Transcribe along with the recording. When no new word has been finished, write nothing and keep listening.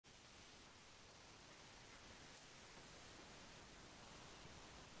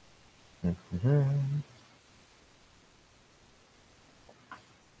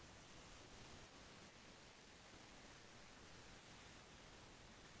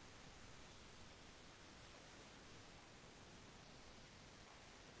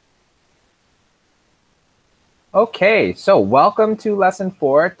Okay, so welcome to lesson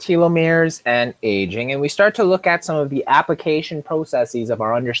 4, telomeres and aging, and we start to look at some of the application processes of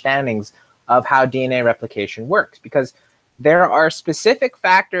our understandings of how DNA replication works, because there are specific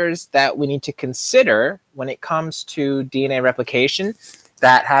factors that we need to consider when it comes to DNA replication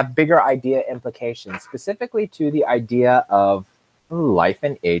that have bigger idea implications, specifically to the idea of life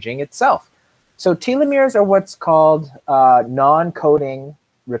and aging itself. So telomeres are what's called non-coding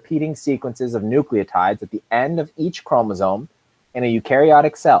repeating sequences of nucleotides at the end of each chromosome in a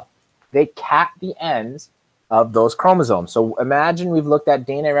eukaryotic cell. They cap the ends of those chromosomes. So imagine we've looked at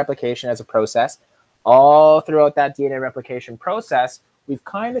DNA replication as a process. All throughout that DNA replication process, we've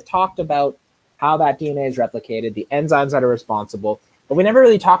kind of talked about how that DNA is replicated, the enzymes that are responsible, but we never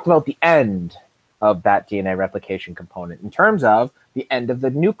really talked about the end of that DNA replication component in terms of the end of the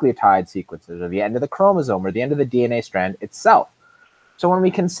nucleotide sequences or the end of the chromosome or the end of the DNA strand itself. So when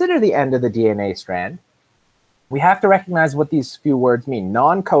we consider the end of the DNA strand, we have to recognize what these few words mean.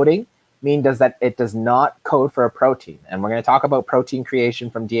 Non-coding means that it does not code for a protein. And we're going to talk about protein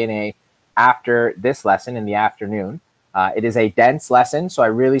creation from DNA after this lesson in the afternoon. It is a dense lesson, so I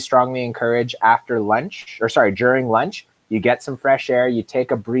really strongly encourage during lunch, you get some fresh air, you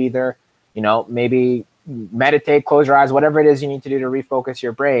take a breather, maybe meditate, close your eyes, whatever it is you need to do to refocus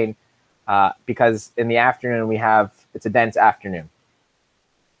your brain, because in the afternoon it's a dense afternoon.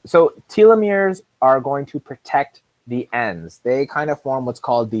 So telomeres are going to protect the ends. They kind of form what's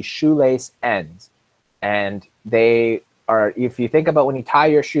called the shoelace ends. And they are, if you think about when you tie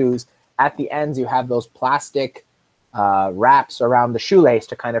your shoes, at the ends you have those plastic wraps around the shoelace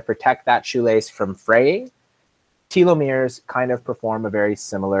to kind of protect that shoelace from fraying. Telomeres kind of perform a very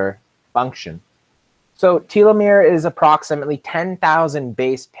similar function. So telomere is approximately 10,000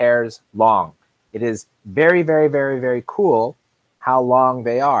 base pairs long. It is very, very, very, very cool how long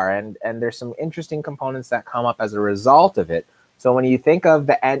they are, and there's some interesting components that come up as a result of it. So when you think of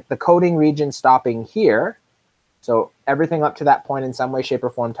the coding region stopping here, so everything up to that point in some way, shape,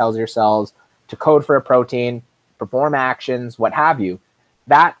 or form tells your cells to code for a protein, perform actions, what have you.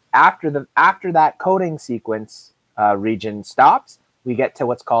 That after that coding sequence region stops, we get to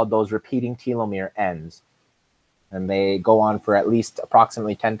what's called those repeating telomere ends, and they go on for at least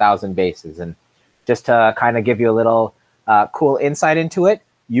approximately 10,000 bases. And just to kind of give you a little cool insight into it,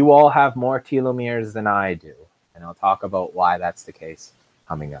 you all have more telomeres than I do, and I'll talk about why that's the case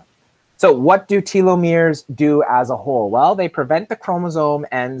coming up. So what do telomeres do as a whole? Well, they prevent the chromosome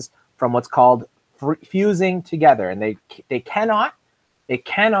ends from what's called fusing together, and they cannot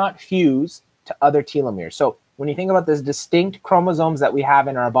fuse to other telomeres. So when you think about those distinct chromosomes that we have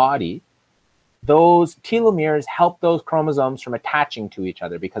in our body, those telomeres help those chromosomes from attaching to each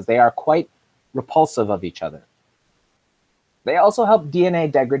other because they are quite repulsive of each other. They also help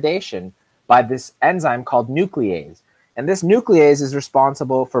DNA degradation by this enzyme called nuclease. And this nuclease is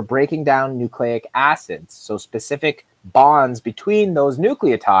responsible for breaking down nucleic acids, so specific bonds between those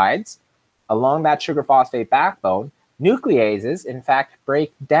nucleotides along that sugar phosphate backbone. Nucleases, in fact,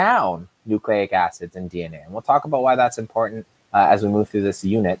 break down nucleic acids in DNA. And we'll talk about why that's important as we move through this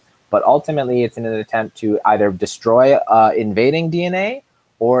unit. But ultimately, it's in an attempt to either destroy invading DNA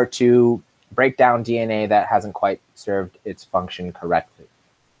or to break down DNA that hasn't quite served its function correctly.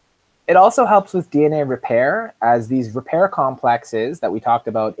 It also helps with DNA repair, as these repair complexes that we talked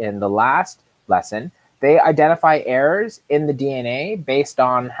about in the last lesson, they identify errors in the DNA based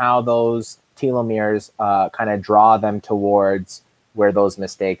on how those telomeres kind of draw them towards where those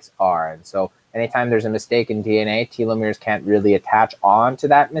mistakes are. And so anytime there's a mistake in DNA, telomeres can't really attach on to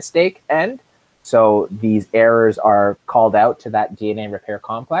that mistake end. So these errors are called out to that DNA repair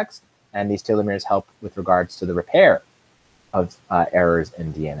complex, and these telomeres help with regards to the repair of errors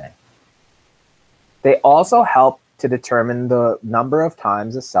in DNA. They also help to determine the number of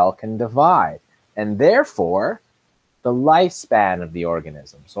times a cell can divide, and therefore the lifespan of the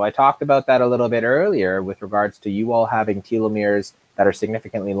organism. So I talked about that a little bit earlier with regards to you all having telomeres that are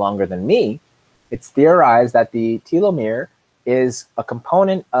significantly longer than me. It's theorized that the telomere is a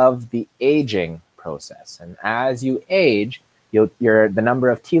component of the aging process, and as you age, the number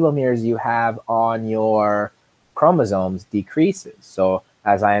of telomeres you have on your chromosomes decreases. So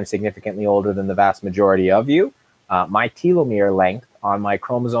as I am significantly older than the vast majority of you, my telomere length on my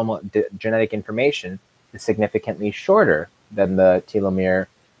chromosomal genetic information is significantly shorter than the telomere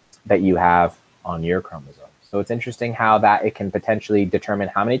that you have on your chromosomes. So it's interesting how that it can potentially determine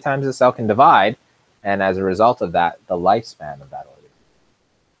how many times a cell can divide, and as a result of that, the lifespan of that organism.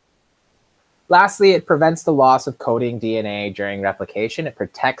 Lastly, it prevents the loss of coding DNA during replication. It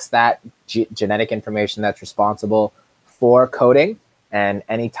protects that genetic information that's responsible for coding, and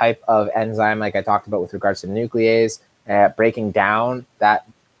any type of enzyme, like I talked about with regards to nuclease, breaking down that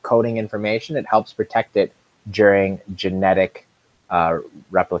coding information, it helps protect it during genetic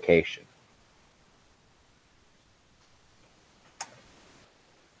replication.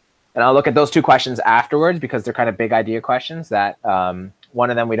 And I'll look at those two questions afterwards because they're kind of big idea questions that one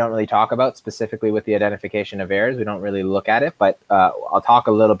of them we don't really talk about specifically with the identification of errors. We don't really look at it, but I'll talk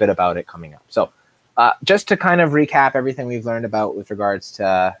a little bit about it coming up. So just to kind of recap everything we've learned about with regards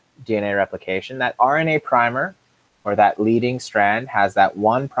to DNA replication, that RNA primer or that leading strand has that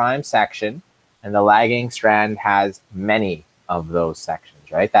 1' section, and the lagging strand has many of those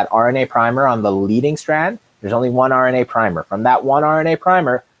sections, right? That RNA primer on the leading strand, there's only one RNA primer. From that one RNA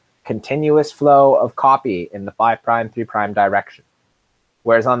primer, continuous flow of copy in the 5', 3' direction.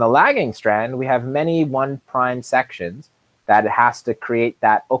 Whereas on the lagging strand, we have many 1' sections that it has to create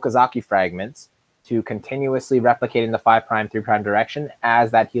that Okazaki fragments to continuously replicate in the 5', 3' direction as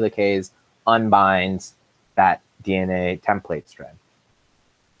that helicase unbinds that DNA template strand.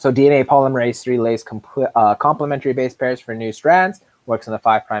 So DNA polymerase 3 lays complementary base pairs for new strands, works in the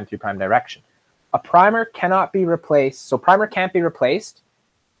 5', 3' direction. A primer cannot be replaced, so primer can't be replaced,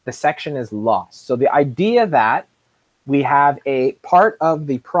 the section is lost. So the idea that we have a part of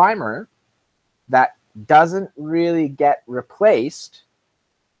the primer that doesn't really get replaced,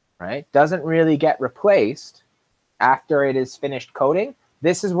 right? Doesn't really get replaced after it is finished coding.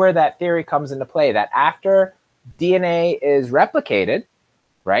 This is where that theory comes into play, that after DNA is replicated,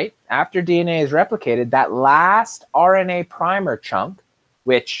 right? After DNA is replicated, that last RNA primer chunk,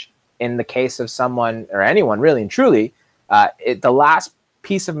 which in the case of someone or anyone really and truly, the last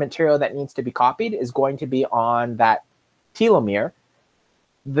piece of material that needs to be copied is going to be on that telomere.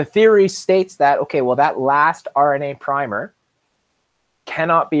 The theory states that, okay, well, that last RNA primer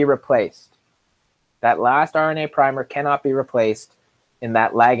cannot be replaced. That last RNA primer cannot be replaced in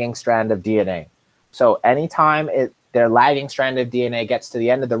that lagging strand of DNA. So anytime their lagging strand of DNA gets to the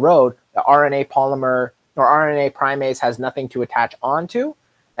end of the road, the RNA polymer or RNA primase has nothing to attach onto.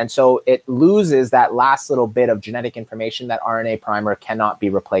 And so it loses that last little bit of genetic information that RNA primer cannot be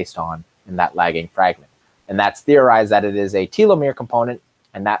replaced on in that lagging fragment. And that's theorized that it is a telomere component,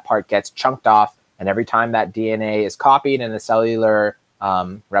 and that part gets chunked off. And every time that DNA is copied in the cellular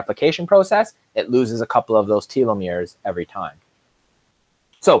replication process, it loses a couple of those telomeres every time.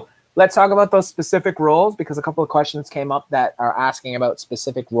 So let's talk about those specific roles, because a couple of questions came up that are asking about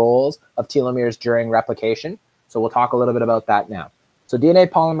specific roles of telomeres during replication. So we'll talk a little bit about that now. So DNA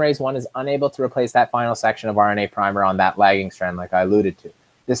polymerase 1 is unable to replace that final section of RNA primer on that lagging strand like I alluded to.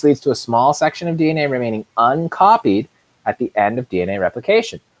 This leads to a small section of DNA remaining uncopied at the end of DNA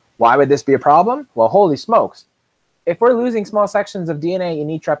replication. Why would this be a problem? Well, holy smokes. If we're losing small sections of DNA in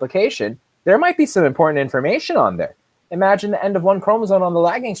each replication, there might be some important information on there. Imagine the end of one chromosome on the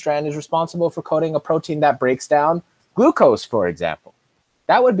lagging strand is responsible for coding a protein that breaks down glucose, for example.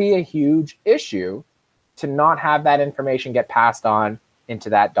 That would be a huge issue to not have that information get passed on into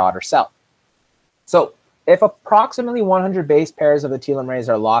that daughter cell. So if approximately 100 base pairs of the telomerase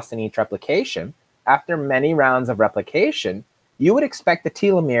are lost in each replication, after many rounds of replication, you would expect the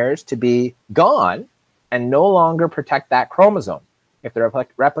telomeres to be gone and no longer protect that chromosome. If the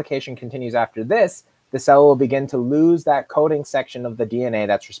replication continues after this, the cell will begin to lose that coding section of the DNA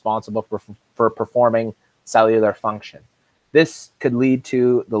that's responsible for performing cellular function. This could lead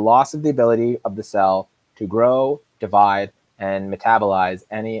to the loss of the ability of the cell to grow, divide, and metabolize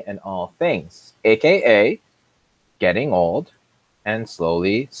any and all things, aka getting old and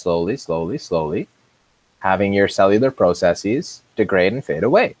slowly having your cellular processes degrade and fade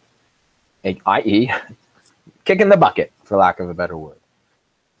away, i.e. kicking the bucket, for lack of a better word.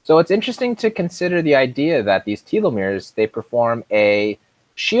 So it's interesting to consider the idea that these telomeres, they perform a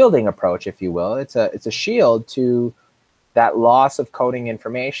shielding approach, if you will. It's a shield to that loss of coding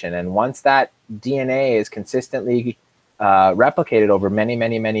information. And once that DNA is consistently replicated over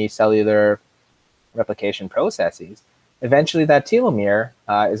many cellular replication processes, eventually that telomere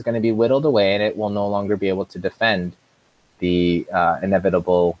is going to be whittled away, and it will no longer be able to defend the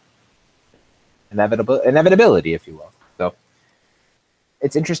inevitability, if you will. So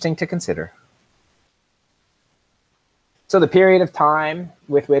it's interesting to consider. So the period of time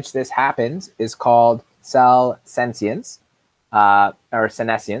with which this happens is called cell senescence, or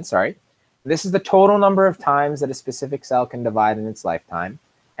senescence, sorry. This is the total number of times that a specific cell can divide in its lifetime,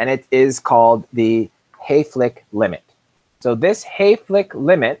 and it is called the Hayflick limit. So this Hayflick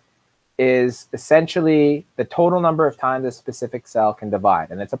limit is essentially the total number of times a specific cell can divide.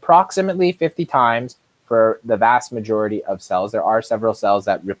 And it's approximately 50 times for the vast majority of cells. There are several cells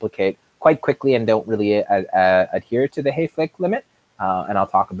that replicate quite quickly and don't really adhere to the Hayflick limit. And I'll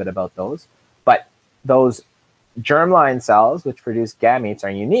talk a bit about those. But those germline cells, which produce gametes,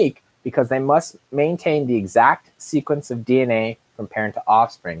 are unique because they must maintain the exact sequence of DNA from parent to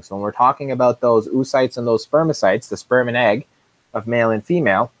offspring. So when we're talking about those oocytes and those spermatocytes, the sperm and egg of male and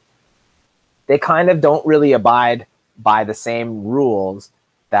female, they kind of don't really abide by the same rules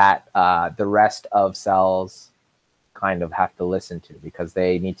that the rest of cells kind of have to listen to, because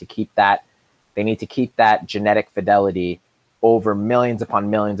they need to keep that genetic fidelity over millions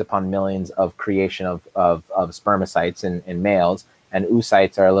upon millions upon millions of creation of spermatocytes in males, and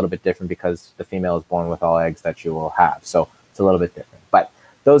oocytes are a little bit different because the female is born with all eggs that she will have. So it's a little bit different. But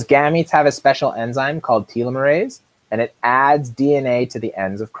those gametes have a special enzyme called telomerase, and it adds DNA to the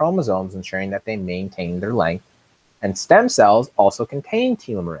ends of chromosomes, ensuring that they maintain their length. And stem cells also contain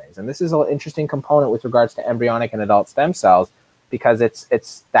telomerase. And this is an interesting component with regards to embryonic and adult stem cells, because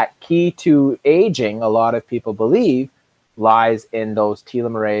it's that key to aging, a lot of people believe, lies in those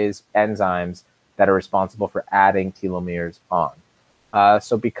telomerase enzymes that are responsible for adding telomeres on.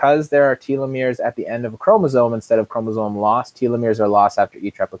 So because there are telomeres at the end of a chromosome instead of chromosome loss, telomeres are lost after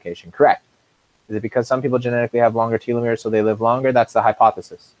each replication. Correct. Is it because some people genetically have longer telomeres so they live longer? That's the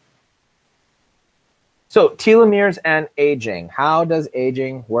hypothesis. So telomeres and aging. How does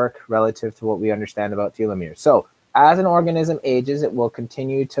aging work relative to what we understand about telomeres? So as an organism ages, it will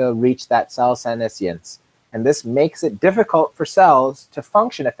continue to reach that cell senescence. And this makes it difficult for cells to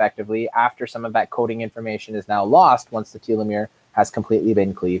function effectively after some of that coding information is now lost once the telomere has completely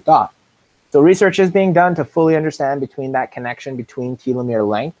been cleaved off. So research is being done to fully understand between that connection between telomere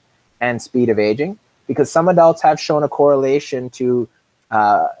length and speed of aging, because some adults have shown a correlation to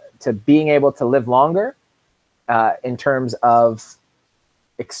being able to live longer in terms of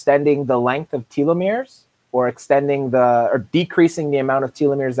extending the length of telomeres, or decreasing the amount of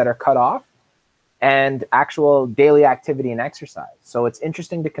telomeres that are cut off, and actual daily activity and exercise. So it's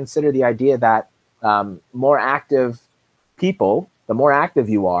interesting to consider the idea that more active people, the more active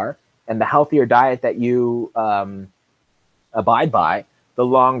you are, and the healthier diet that you abide by, the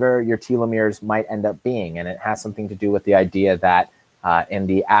longer your telomeres might end up being. And it has something to do with the idea that in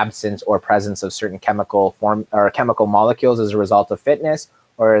the absence or presence of certain chemical molecules as a result of fitness,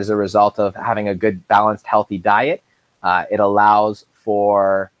 or as a result of having a good, balanced, healthy diet, it allows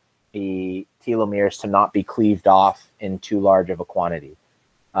for the telomeres to not be cleaved off in too large of a quantity.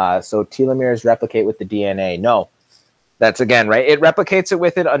 So telomeres replicate with the DNA. No, that's again, right? It replicates it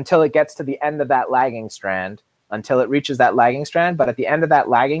with it until it gets to the end of that lagging strand, until it reaches that lagging strand. But at the end of that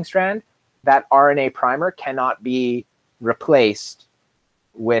lagging strand, that RNA primer cannot be replaced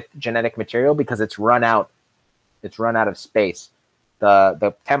with genetic material because it's run out. It's run out of space.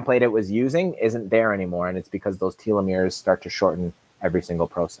 The template it was using isn't there anymore, and it's because those telomeres start to shorten every single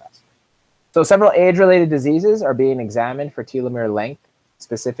process. So several age-related diseases are being examined for telomere length,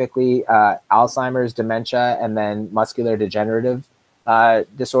 specifically Alzheimer's, dementia, and then muscular degenerative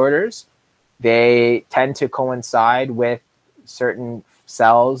disorders. They tend to coincide with certain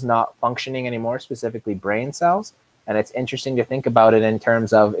cells not functioning anymore, specifically brain cells. And it's interesting to think about it in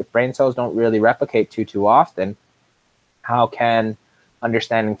terms of, if brain cells don't really replicate too often, how can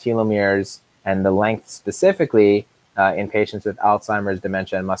understanding telomeres and the length specifically in patients with Alzheimer's,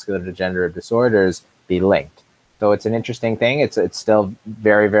 dementia, and muscular degenerative disorders be linked? So it's an interesting thing. It's still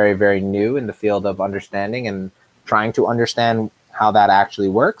very, very, very new in the field of understanding and trying to understand how that actually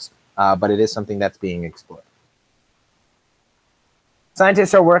works, but it is something that's being explored.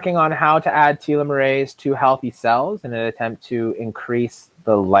 Scientists are working on how to add telomerase to healthy cells in an attempt to increase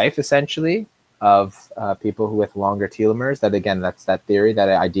the life, essentially, of people with longer telomeres. That, again, that's that theory, that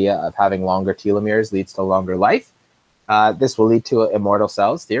idea of having longer telomeres leads to longer life. This will lead to immortal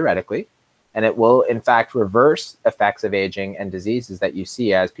cells, theoretically, and it will, in fact, reverse effects of aging and diseases that you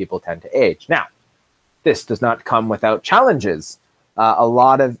see as people tend to age. Now, this does not come without challenges. A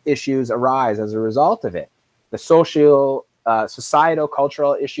lot of issues arise as a result of it. The societal,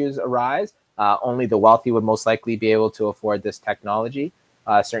 cultural issues arise. Only the wealthy would most likely be able to afford this technology.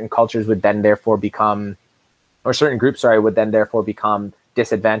 Certain cultures would then therefore become, or certain groups, sorry, would then therefore become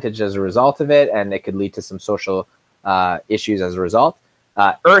disadvantaged as a result of it, and it could lead to some social issues as a result.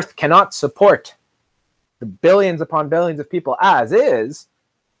 Earth cannot support the billions upon billions of people as is,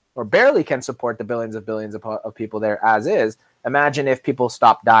 or barely can support the billions of people there as is. Imagine if people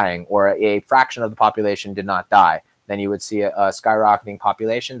stopped dying, or a fraction of the population did not die. Then you would see a skyrocketing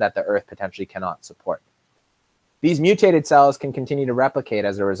population that the Earth potentially cannot support. These mutated cells can continue to replicate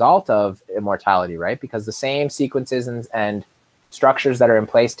as a result of immortality, right? Because the same sequences and structures that are in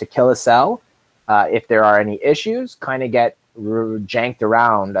place to kill a cell, if there are any issues, kind of get janked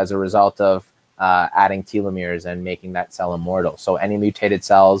around as a result of adding telomeres and making that cell immortal. So any mutated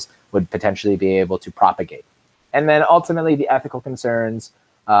cells would potentially be able to propagate. And then ultimately the ethical concerns,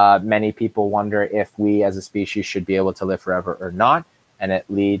 many people wonder if we as a species should be able to live forever or not. And it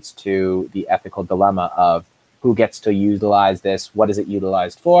leads to the ethical dilemma of who gets to utilize this, what is it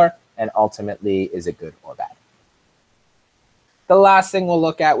utilized for, and ultimately, is it good or bad? The last thing we'll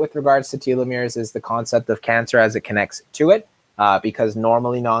look at with regards to telomeres is the concept of cancer as it connects to it, because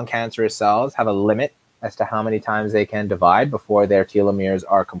normally non-cancerous cells have a limit as to how many times they can divide before their telomeres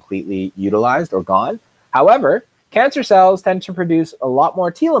are completely utilized or gone. However, cancer cells tend to produce a lot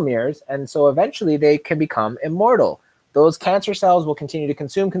more telomeres, and so eventually they can become immortal. Those cancer cells will continue to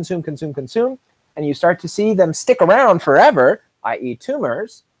consume, and you start to see them stick around forever, i.e.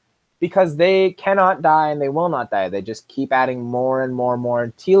 tumors, because they cannot die and they will not die. They just keep adding more and more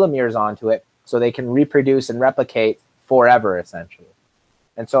telomeres onto it so they can reproduce and replicate forever, essentially.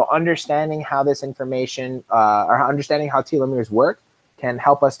 And so understanding how this information, or understanding how telomeres work, can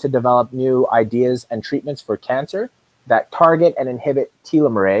help us to develop new ideas and treatments for cancer that target and inhibit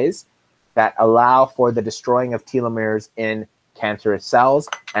telomerase that allow for the destroying of telomeres in cancerous cells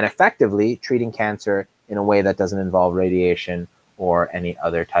and effectively treating cancer in a way that doesn't involve radiation or any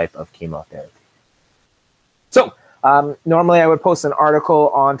other type of chemotherapy. So normally I would post an article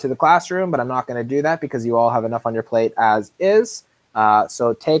onto the classroom, but I'm not going to do that because you all have enough on your plate as is.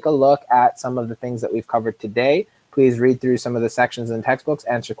 So take a look at some of the things that we've covered today. Please read through some of the sections in the textbooks,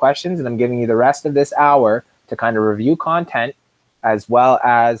 answer questions, and I'm giving you the rest of this hour to kind of review content as well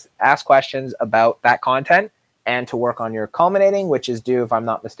as ask questions about that content and to work on your culminating, which is due, if I'm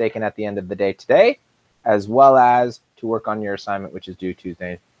not mistaken, at the end of the day today, as well as to work on your assignment, which is due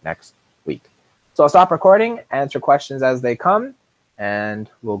Tuesday next week. So I'll stop recording, answer questions as they come, and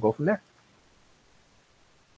we'll go from there.